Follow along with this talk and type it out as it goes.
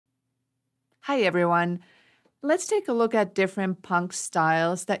Hi everyone. Let's take a look at different punk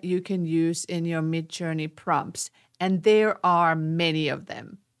styles that you can use in your Midjourney prompts, and there are many of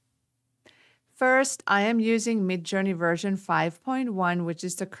them. First, I am using Midjourney version 5.1, which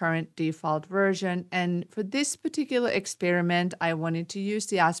is the current default version, and for this particular experiment, I wanted to use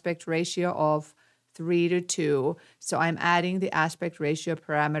the aspect ratio of 3:2, so I'm adding the aspect ratio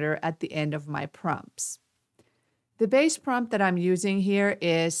parameter at the end of my prompts. The base prompt that I'm using here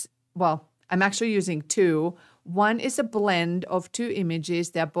is, well, I'm actually using two. One is a blend of two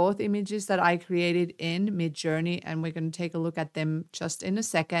images. They're both images that I created in Midjourney, and we're going to take a look at them just in a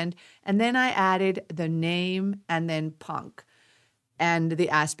second. And then I added the name and then punk and the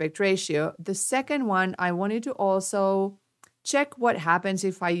aspect ratio. The second one, I wanted to also check what happens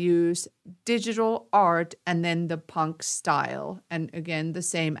if I use digital art and then the punk style, and again, the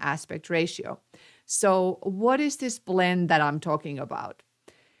same aspect ratio. So what is this blend that I'm talking about?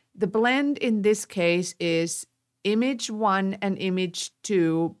 The blend in this case is image 1 and image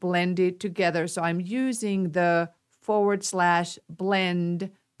 2 blended together. So I'm using the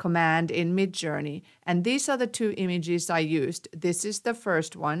 /blend command in Midjourney. And these are the two images I used. This is the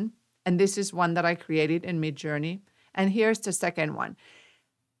first one, and this is one that I created in Midjourney. And here's the second one.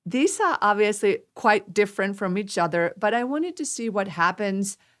 These are obviously quite different from each other, but I wanted to see what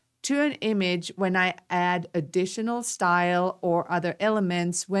happens to an image when I add additional style or other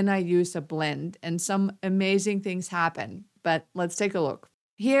elements when I use a blend, and some amazing things happen. But let's take a look.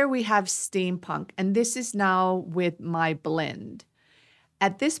 Here we have steampunk, and this is now with my blend.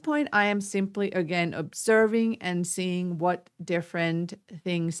 At this point, I am simply, again, observing and seeing what different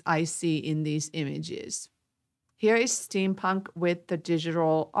things I see in these images. Here is steampunk with the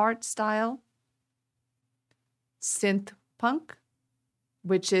digital art style, synth punk,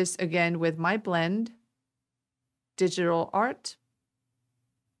 which is again with my blend, digital art,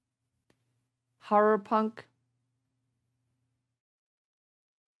 horror punk,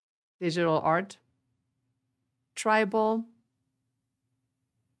 digital art, tribal,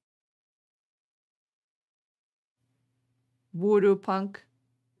 voodoo punk.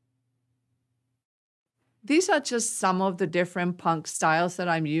 These are just some of the different punk styles that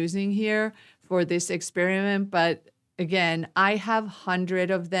I'm using here for this experiment, but again, I have 100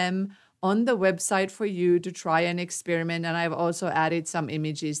 of them on the website for you to try and experiment, and I've also added some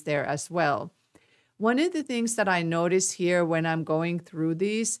images there as well. One of the things that I notice here when I'm going through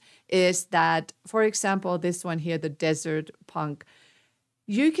these is that, for example, this one here, the desert punk,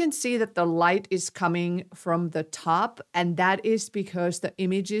 you can see that the light is coming from the top, and that is because the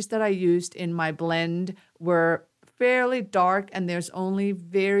images that I used in my blend were fairly dark and there's only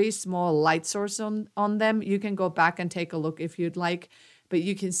very small light source on them. You can go back and take a look if you'd like, but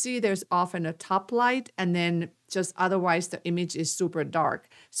you can see there's often a top light and then just otherwise the image is super dark.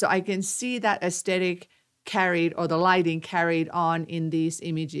 So I can see that aesthetic carried, or the lighting carried on in these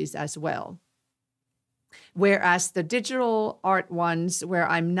images as well. Whereas the digital art ones, where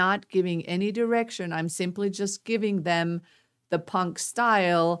I'm not giving any direction, I'm simply just giving them the punk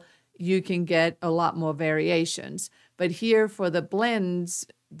style, you can get a lot more variations. But here for the blends,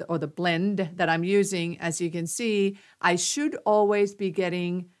 or the blend that I'm using, as you can see, I should always be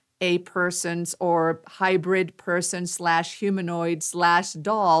getting a person's or hybrid person / humanoid /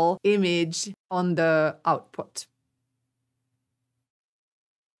 doll image on the output.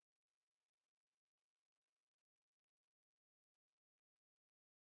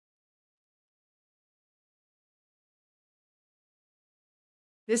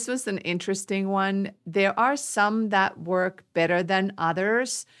 This was an interesting one. There are some that work better than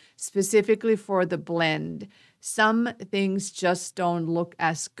others, specifically for the blend. Some things just don't look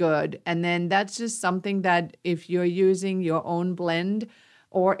as good. And then that's just something that if you're using your own blend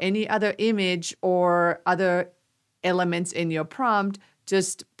or any other image or other elements in your prompt,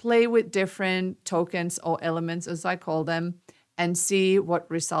 just play with different tokens or elements, as I call them, and see what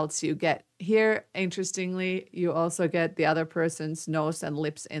results you get. Here, interestingly, you also get the other person's nose and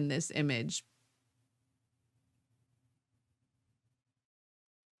lips in this image.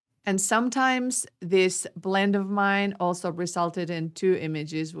 And sometimes this blend of mine also resulted in two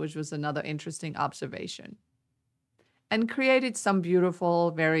images, which was another interesting observation, and created some beautiful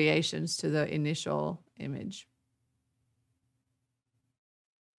variations to the initial image.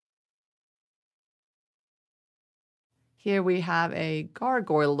 Here we have a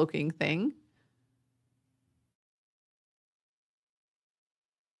gargoyle looking thing.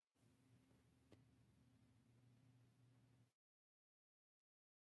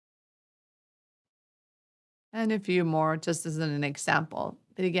 And a few more just as an example.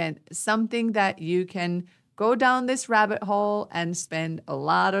 But again, something that you can go down this rabbit hole and spend a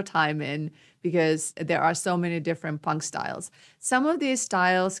lot of time in, because there are so many different punk styles. Some of these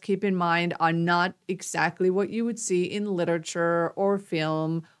styles, keep in mind, are not exactly what you would see in literature or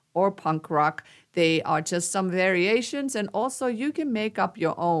film or punk rock. They are just some variations, and also you can make up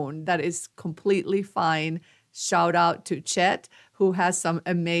your own. That is completely fine. Shout out to Chet, who has some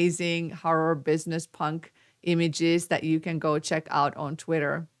amazing horror business punk images that you can go check out on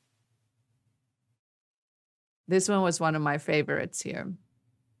Twitter. This one was one of my favorites here.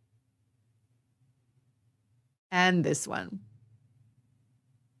 And this one.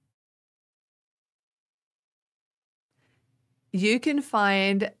 You can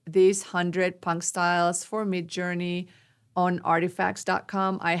find these 100 punk styles for Midjourney on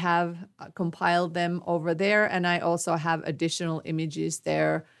artifacts.com. I have compiled them over there, and I also have additional images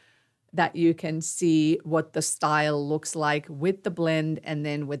there that you can see what the style looks like with the blend and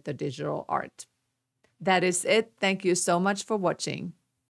then with the digital art. That is it. Thank you so much for watching.